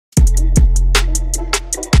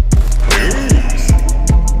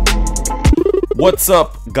What's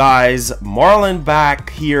up guys, Marlon back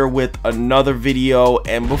here with another video.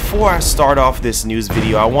 And before I start off this news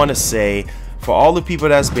video, I want to say, for all the people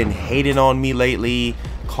that's been hating on me lately,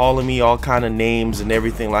 calling me all kind of names and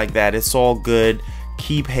everything like that, it's all good.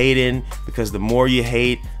 Keep hating, because the more you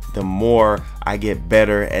hate, the more I get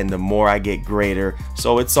better and the more I get greater.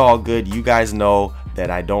 So it's all good. You guys know that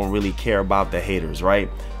I don't really care about the haters, right?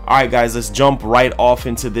 Alright guys, let's jump right off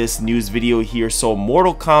into this news video here. So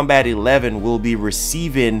Mortal Kombat 11 will be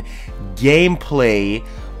receiving gameplay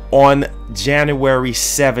on January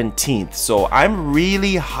 17th. So I'm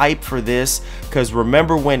really hyped for this, because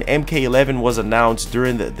remember when MK11 was announced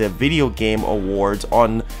during the video game awards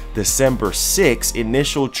on December 6th,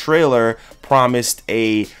 initial trailer promised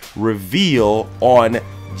a reveal on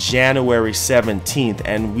January 17th,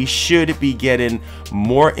 and we should be getting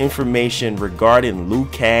more information regarding Liu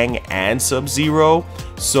Kang and Sub-Zero.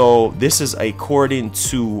 So this is according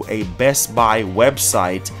to a Best Buy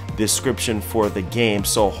website description for the game.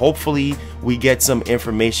 So hopefully we get some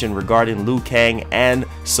information regarding Liu Kang and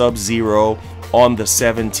Sub-Zero on the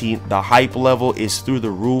 17th. The hype level is through the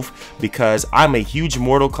roof, because I'm a huge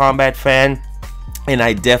Mortal Kombat fan, and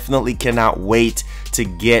I definitely cannot wait to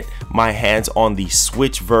get my hands on the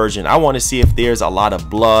Switch version. I want to see if there's a lot of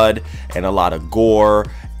blood and a lot of gore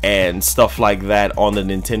and stuff like that on the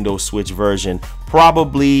Nintendo Switch version.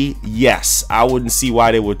 Probably yes. I wouldn't see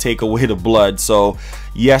why they would take away the blood. So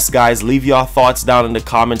yes guys, leave your thoughts down in the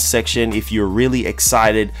comments section if you're really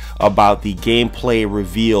excited about the gameplay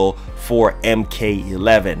reveal for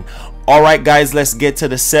MK11. Alright guys, let's get to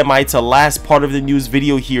the last part of the news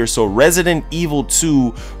video here. So Resident Evil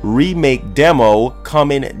 2 Remake demo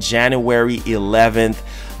coming January 11th.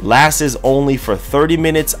 Lasts only for 30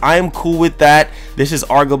 minutes. I am cool with that. This is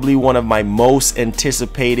arguably one of my most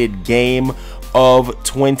anticipated game of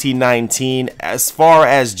 2019. As far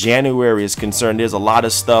as January is concerned, there's a lot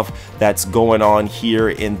of stuff that's going on here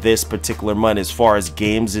in this particular month as far as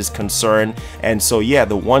games is concerned. And so yeah,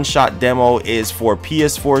 the one-shot demo is for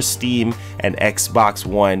PS4, Steam, and Xbox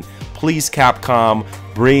One. Please Capcom,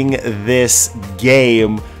 bring this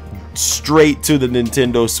game straight to the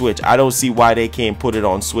Nintendo Switch. I don't see why they can't put it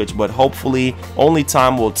on Switch, but hopefully only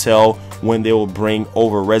time will tell when they will bring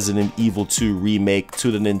over Resident Evil 2 Remake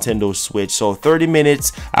to the Nintendo Switch. So 30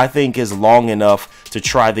 minutes I think is long enough to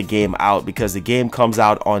try the game out, because the game comes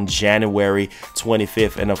out on January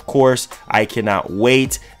 25th, and of course I cannot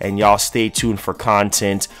wait, and y'all stay tuned for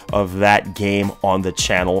content of that game on the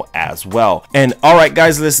channel as well. And alright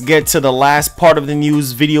guys, let's get to the last part of the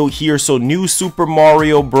news video here. So new Super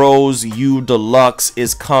Mario Bros. U Deluxe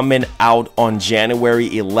is coming out on January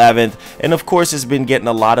 11th, and of course it's been getting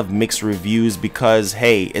a lot of mixed reviews, because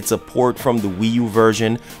hey, it's a port from the Wii U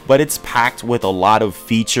version, but it's packed with a lot of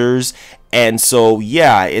features. And so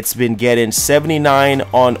yeah, it's been getting 79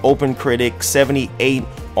 on OpenCritic, 78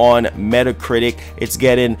 on Metacritic. It's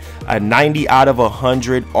getting a 90 out of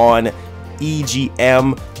 100 on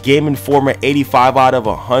EGM, Game Informer 85 out of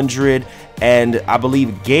 100, and I believe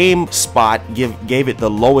GameSpot gave it the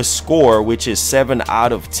lowest score, which is 7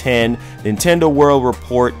 out of 10. Nintendo World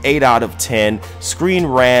Report 8 out of 10. Screen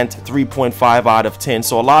Rant 3.5 out of 10.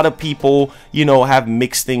 So a lot of people, you know, have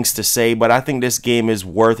mixed things to say, but I think this game is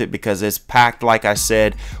worth it because it's packed, like I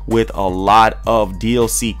said, with a lot of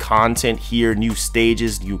DLC content here, new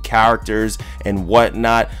stages, new characters, and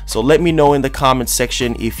whatnot. So let me know in the comments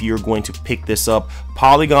section if you're going to pick this up.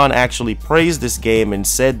 Polygon actually praised this game and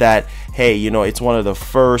said that, hey, you know, it's one of the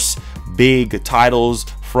first big titles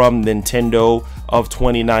from Nintendo of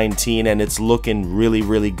 2019, and it's looking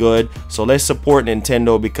really good. So let's support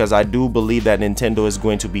Nintendo, because I do believe that Nintendo is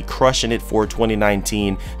going to be crushing it for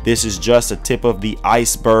 2019. This is just a tip of the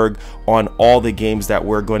iceberg on all the games that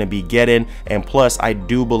we're going to be getting, and plus I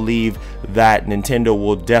do believe that Nintendo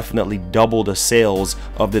will definitely double the sales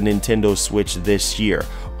of the Nintendo Switch this year.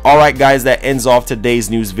 Alright guys, that ends off today's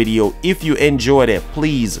news video. If you enjoyed it,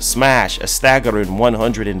 please smash a staggering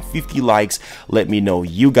 150 likes. Let me know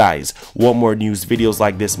you guys want more news videos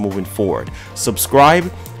like this moving forward.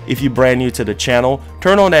 Subscribe if you're brand new to the channel.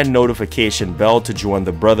 Turn on that notification bell to join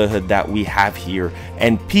the brotherhood that we have here.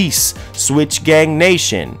 And peace, Switch Gang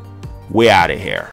Nation. We out of here.